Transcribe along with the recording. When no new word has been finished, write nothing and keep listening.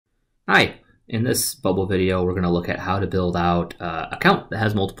Hi, in this Bubble video, we're going to look at how to build out an account that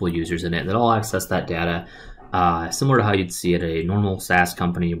has multiple users in it that all access that data, similar to how you'd see at a normal SaaS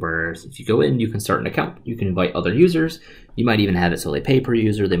company, where if you go in, you can start an account, you can invite other users, you might even have it so they pay per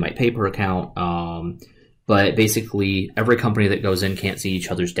user, they might pay per account, but basically every company that goes in can't see each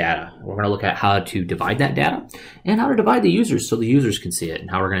other's data. We're going to look at how to divide that data and how to divide the users so the users can see it and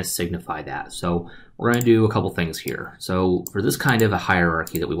how we're going to signify that. So we're going to do a couple things here. So for this kind of a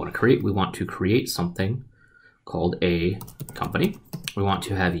hierarchy that we want to create something called a company. We want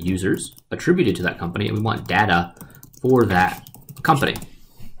to have users attributed to that company, and we want data for that company,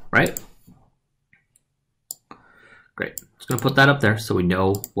 right? Great. Just going to put that up there so we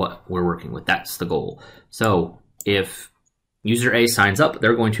know what we're working with. That's the goal. So if user A signs up,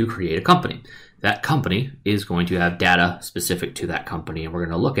 they're going to create a company. That company is going to have data specific to that company, and we're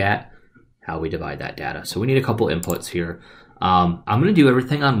going to look at how we divide that data. So we need a couple inputs here. I'm going to do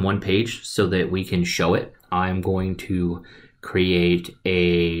everything on one page so that we can show it. I'm going to create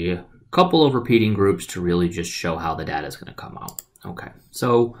a couple of repeating groups to really just show how the data is going to come out. Okay,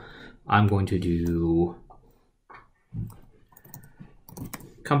 so I'm going to do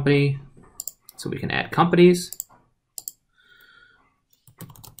company so we can add companies.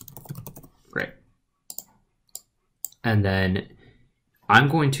 Great. And then I'm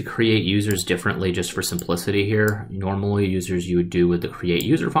going to create users differently just for simplicity here. Normally users you would do with the create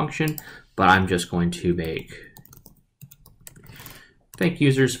user function, but I'm just going to make fake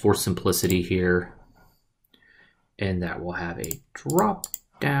users for simplicity here. And that will have a drop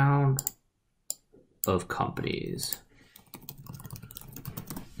down of companies.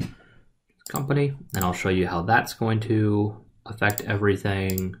 Company, and I'll show you how that's going to affect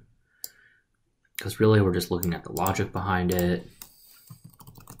everything, because really we're just looking at the logic behind it.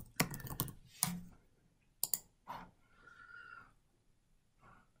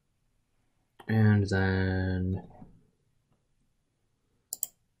 And then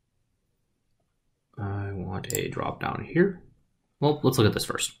I want a drop down here. Well, let's look at this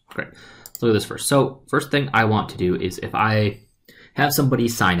first. Great. Let's look at this first. So first thing I want to do is if I have somebody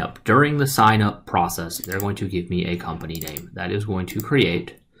sign up, during the sign up process, they're going to give me a company name. That is going to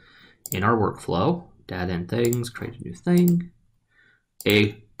create in our workflow, data and things, create a new thing,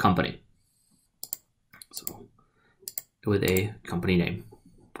 a company. So with a company name.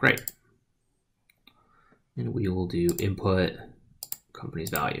 Great. And we will do input company's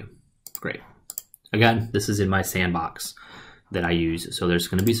value. Great. Again, this is in my sandbox that I use. So there's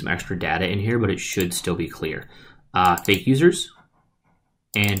going to be some extra data in here, but it should still be clear. Fake users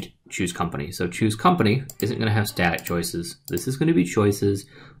and choose company. So choose company isn't going to have static choices. This is going to be choices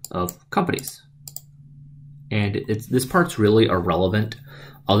of companies. And this part's really irrelevant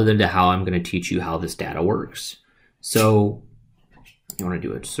other than to how I'm going to teach you how this data works. So you want to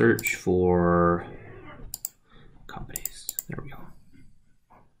do a search for companies. There we go.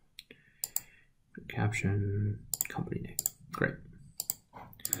 Caption, company name. Great.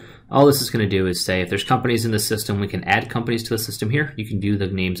 All this is going to do is say if there's companies in the system, we can add companies to the system here. You can view the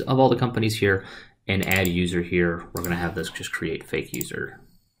names of all the companies here and add user here. We're going to have this just create fake user.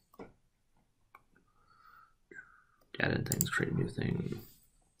 Data and things, create a new thing.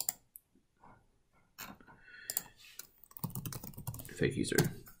 Fake user.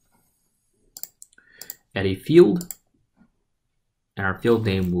 Add a field, and our field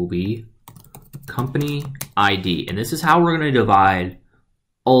name will be company ID. And this is how we're going to divide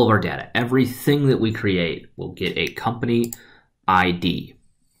all of our data. Everything that we create will get a company ID.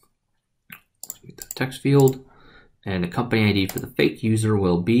 Let's make the text field, and the company ID for the fake user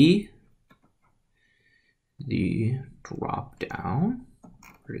will be the drop down.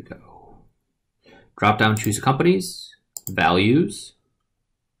 Where'd it go? Drop down, choose companies, values,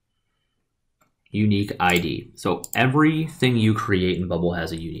 unique ID. So everything you create in Bubble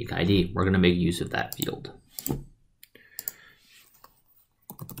has a unique ID. We're going to make use of that field.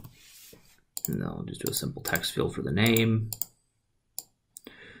 And I'll just do a simple text field for the name.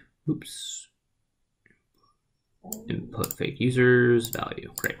 Oops. Input fake users,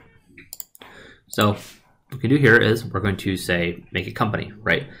 value. Great. So what we can do here is we're going to say make a company,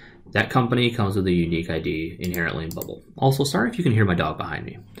 right? That company comes with a unique ID inherently in Bubble. Also, sorry if you can hear my dog behind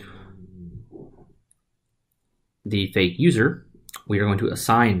me. The fake user, we are going to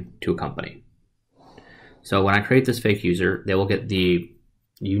assign to a company. So when I create this fake user, they will get the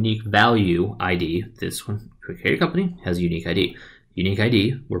unique value ID. This one, create a company, has a unique ID. Unique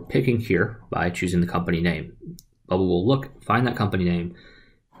ID, we're picking here by choosing the company name. Bubble will look, find that company name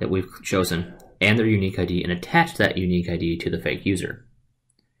that we've chosen and their unique ID and attach that unique ID to the fake user.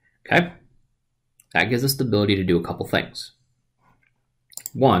 Okay? That gives us the ability to do a couple things.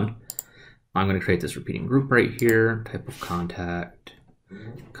 One, I'm going to create this repeating group right here. Type of content.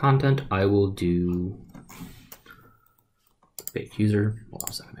 I will do fake user. Hold on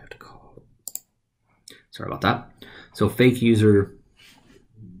a second, I have to call. Sorry about that. So fake user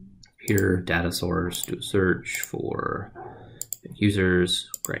here, data source, do a search for fake users.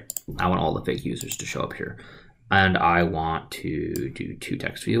 Great. I want all the fake users to show up here. And I want to do 2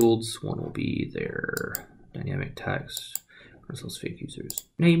 text fields. One will be their dynamic text versus fake users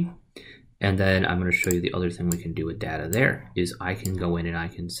name. And then I'm going to show you the other thing we can do with data there is I can go in and I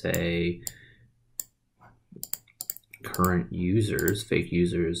can say current users, fake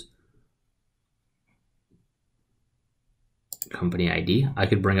users, company ID. I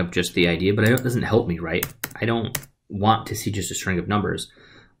could bring up just the ID, but it doesn't help me, right? I don't want to see just a string of numbers.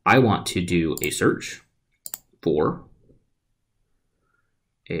 I want to do a search for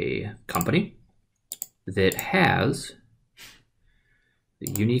a company that has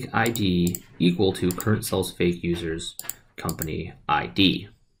the unique ID equal to current sales fake users company ID.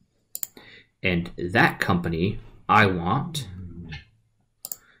 And that company, I want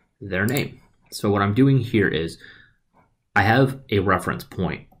their name. So what I'm doing here is I have a reference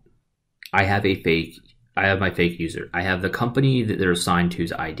point. I have my fake user. I have the company that they're assigned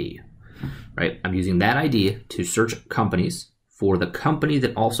to's ID, right? I'm using that ID to search companies for the company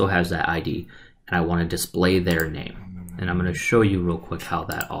that also has that ID, and I want to display their name. And I'm going to show you real quick how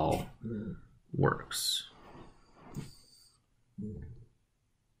that all works.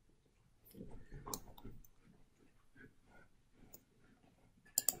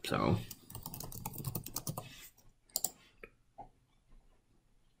 So, all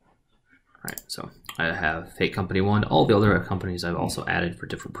right, so I have fake company 1. All the other companies I've also added for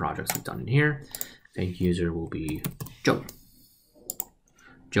different projects we've done in here. Fake user will be Joe.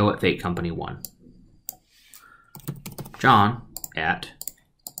 Joe at fake company 1. John at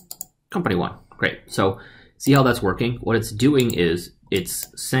company 1. Great. So see how that's working? What it's doing is it's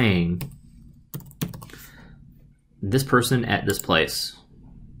saying this person at this place,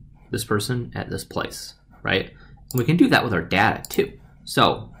 this person at this place, right? And we can do that with our data too.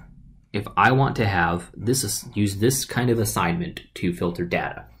 So if I want to have this, use this kind of assignment to filter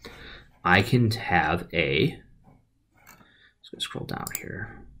data, I can have a, let's go scroll down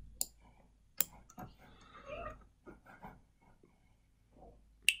here.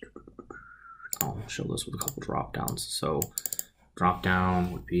 I'll show this with a couple drop downs. So drop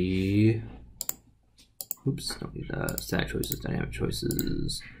down would be, oops, don't need that. Static choices, dynamic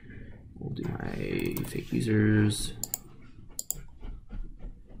choices. We'll do my fake users.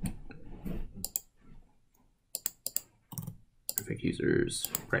 Fake users,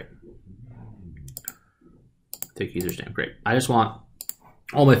 great. Fake users name, great. I just want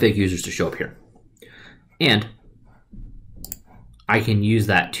all my fake users to show up here. And I can use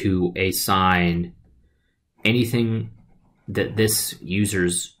that to assign anything that this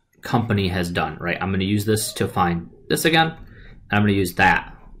user's company has done, right? I'm going to use this to find this again, and I'm going to use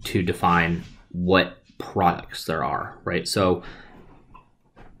that to define what products there are, right? So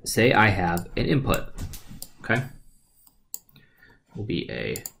say I have an input, okay? Will be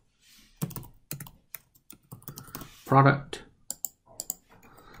a product.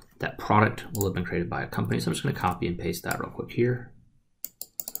 That product will have been created by a company. So I'm just going to copy and paste that real quick here.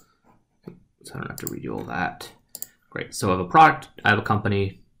 So I don't have to redo all that. Great. So I have a product, I have a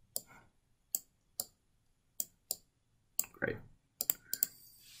company. Great.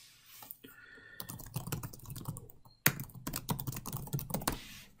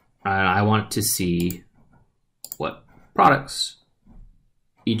 And I want to see what products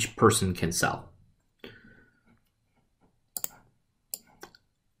each person can sell.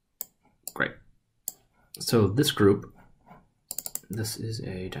 Great. So this group, this is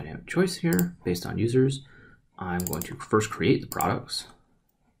a dynamic choice here based on users. I'm going to first create the products,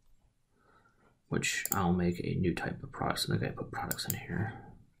 which I'll make a new type of products. I think I put products in here.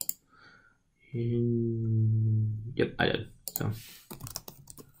 Yep, I did. So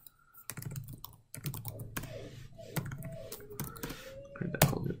create that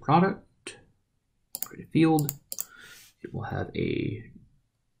called new product, create a field. It will have a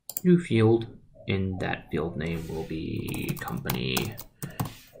new field. In that field name will be company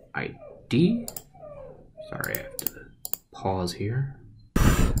ID. Sorry, I have to pause here.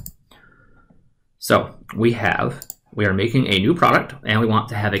 So we are making a new product and we want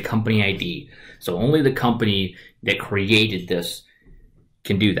to have a company ID. So only the company that created this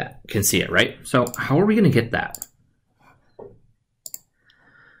can do that, can see it, right? So how are we going to get that?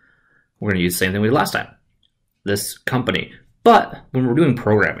 We're going to use the same thing we did last time. This company. But when we're doing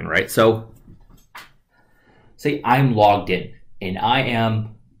programming, right? So say I'm logged in and I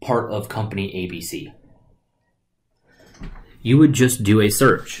am part of company ABC. You would just do a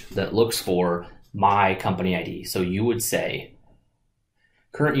search that looks for my company ID. So you would say,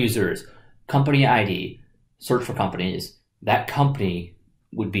 current users, company ID, search for companies. That company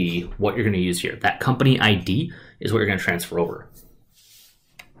would be what you're going to use here. That company ID is what you're going to transfer over.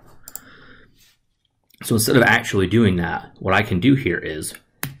 So instead of actually doing that, what I can do here is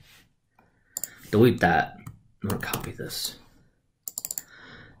delete that. I'm going to copy this.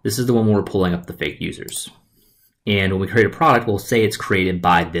 This is the one where we're pulling up the fake users. And when we create a product, we'll say it's created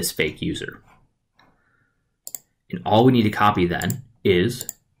by this fake user. And all we need to copy then is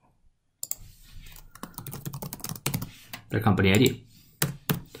their company ID.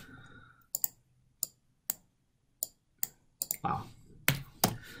 Wow.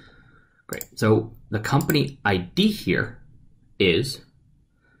 Great. So the company ID here is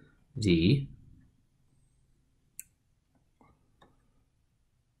the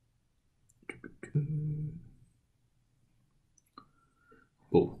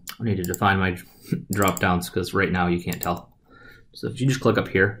I need to define my drop downs because right now you can't tell. So if you just click up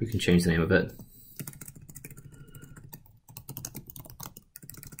here, you can change the name of it.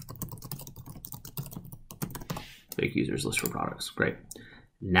 Fake users list for products. Great.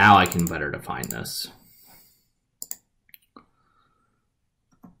 Now I can better define this.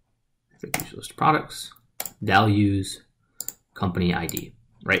 Fake user list of products, values, company ID.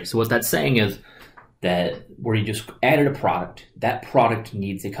 Right. So what that's saying is that where you just added a product, that product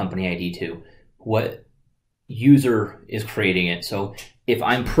needs a company ID too. What user is creating it? So if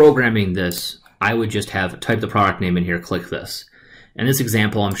I'm programming this, I would just have type the product name in here, click this. In this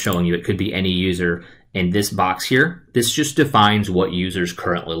example I'm showing you, it could be any user. And this box here, this just defines what user's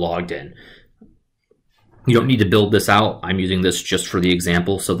currently logged in. You don't need to build this out. I'm using this just for the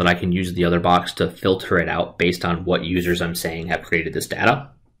example so that I can use the other box to filter it out based on what users I'm saying have created this data,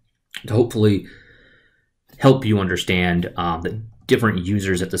 to hopefully help you understand that different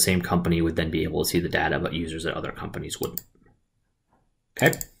users at the same company would then be able to see the data, but users at other companies wouldn't.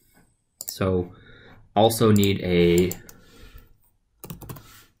 Okay, so also need a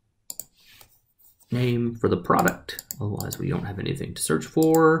name for the product, otherwise we don't have anything to search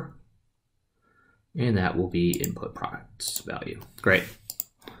for, and that will be input products value. Great.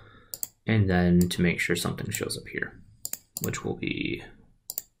 And then to make sure something shows up here, which will be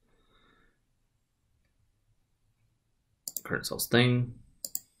current sales thing.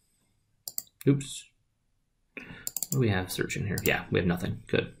 Oops. What do we have searching here? Yeah, we have nothing.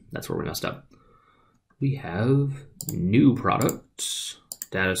 Good. That's where we messed up. We have new products,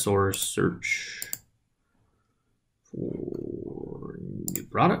 data source, search for new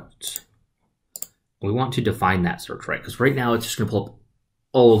product. We want to define that search, right? Because right now it's just going to pull up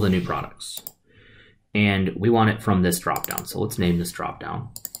all of the new products. And we want it from this dropdown. So let's name this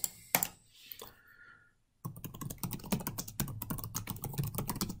dropdown.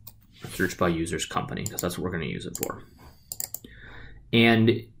 Search by users company, because that's what we're going to use it for.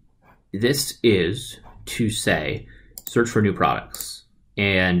 And this is to say search for new products,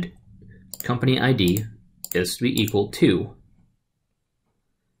 and company ID is to be equal to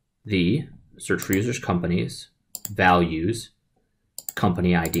the search for users companies values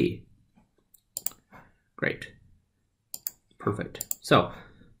company ID. Great. Perfect. So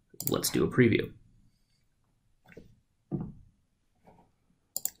let's do a preview.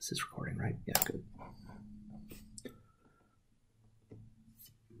 This is recording, right? Yeah, good.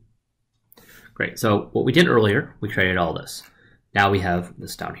 Great. So what we did earlier, we created all this. Now we have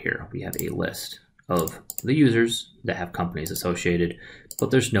this down here. We have a list of the users that have companies associated,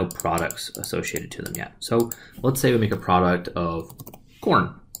 but there's no products associated to them yet. So let's say we make a product of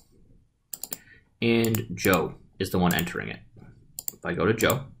corn, and Joe is the one entering it. If I go to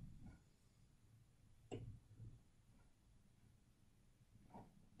Joe,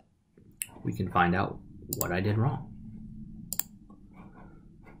 we can find out what I did wrong.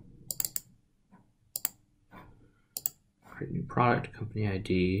 Create new product, company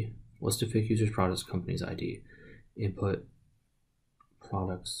ID, list of fake users, products, company's ID, input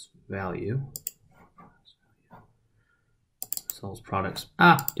products value, sells products.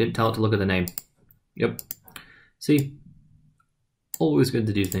 Didn't tell it to look at the name. Yep. See, always good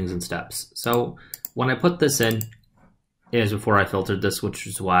to do things in steps. So when I put this in, is before I filtered this, which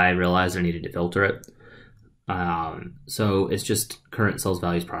is why I realized I needed to filter it. So it's just current sales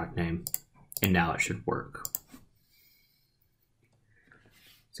values product name, and now it should work.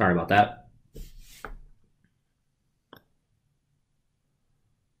 Sorry about that.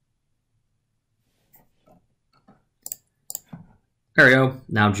 There we go.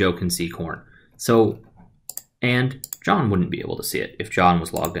 Now Joe can see corn. So, and John wouldn't be able to see it if John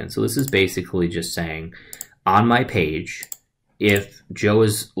was logged in. So this is basically just saying on my page, if Joe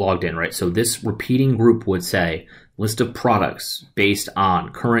is logged in, right? So this repeating group would say list of products based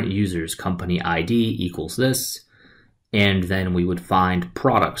on current users company ID equals this. And then we would find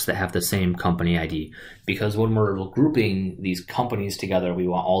products that have the same company ID, because when we're grouping these companies together, we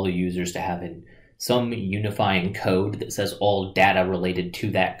want all the users to have some unifying code that says all data related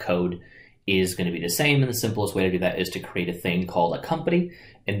to that code is going to be the same. And the simplest way to do that is to create a thing called a company.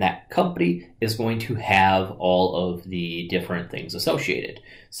 And that company is going to have all of the different things associated.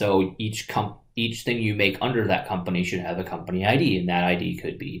 So each thing you make under that company should have a company ID, and that ID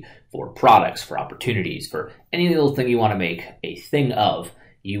could be for products, for opportunities, for any little thing you want to make a thing of.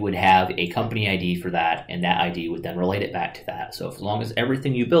 You would have a company ID for that, and that ID would then relate it back to that. So as long as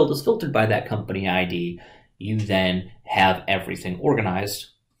everything you build is filtered by that company ID, you then have everything organized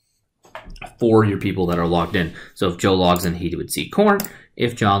for your people that are logged in. So if Joe logs in, he would see corn.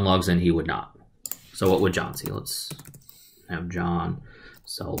 If John logs in, he would not. So what would John see? Let's have John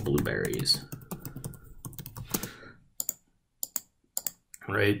sell blueberries.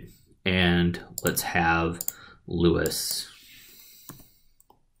 Right? And let's have Lewis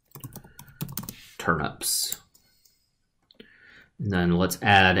turnips. And then let's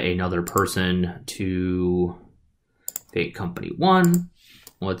add another person to Bake Company 1.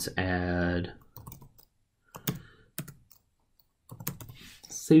 Let's add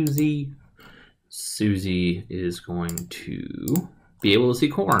Susie. Susie is going to be able to see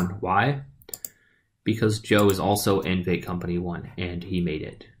corn. Why? Because Joe is also in Bake Company 1 and he made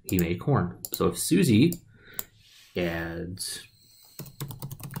it. He made corn. So if Susie adds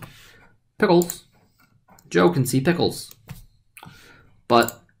pickles, Joe can see pickles.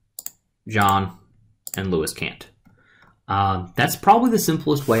 But John and Lewis can't. That's probably the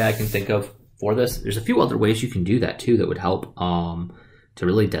simplest way I can think of for this. There's a few other ways you can do that too that would help to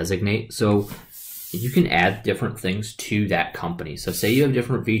really designate. So you can add different things to that company. So say you have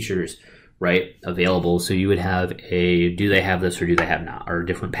different features, right, available. So you would have a do they have this or do they have not, or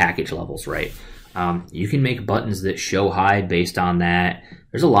different package levels, right? You can make buttons that show hide based on that.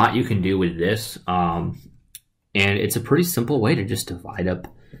 There's a lot you can do with this. And it's a pretty simple way to just divide up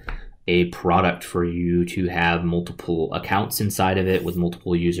a product for you to have multiple accounts inside of it with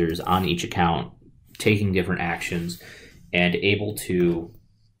multiple users on each account, taking different actions and able to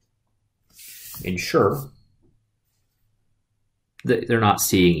ensure that they're not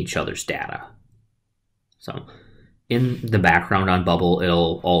seeing each other's data. So in the background on Bubble,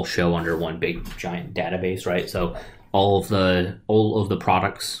 it'll all show under one big giant database, right? So all of the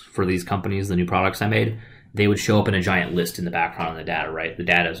products for these companies, the new products I made, they would show up in a giant list in the background of the data, right? The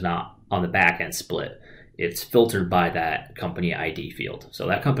data is not on the back end split. It's filtered by that company ID field. So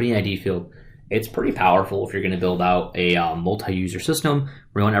that company ID field, it's pretty powerful if you're going to build out a multi-user system.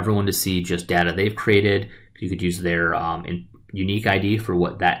 We want everyone to see just data they've created. You could use their unique ID for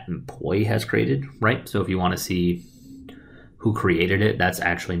what that employee has created, right? So if you want to see who created it, that's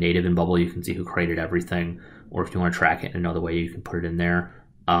actually native in Bubble. You can see who created everything. Or if you want to track it in another way, you can put it in there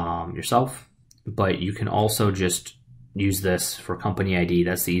yourself. But you can also just use this for company ID.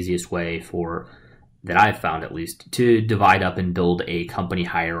 That's the easiest way that I've found, at least, to divide up and build a company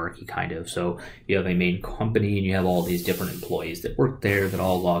hierarchy kind of. So you have a main company and you have all these different employees that work there that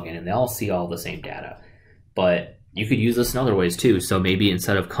all log in and they all see all the same data. But you could use this in other ways too. So maybe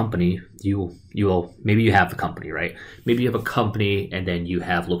instead of company, maybe you have the company, right? Maybe you have a company and then you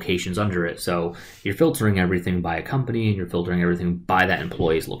have locations under it. So you're filtering everything by a company and you're filtering everything by that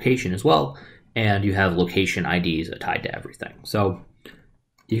employee's location as well. And you have location IDs tied to everything. So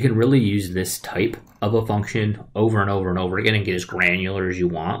you can really use this type of a function over and over and over again and get as granular as you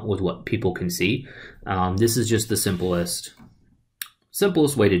want with what people can see. This is just the simplest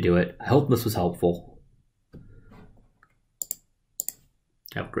way to do it. I hope this was helpful.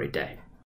 Have a great day.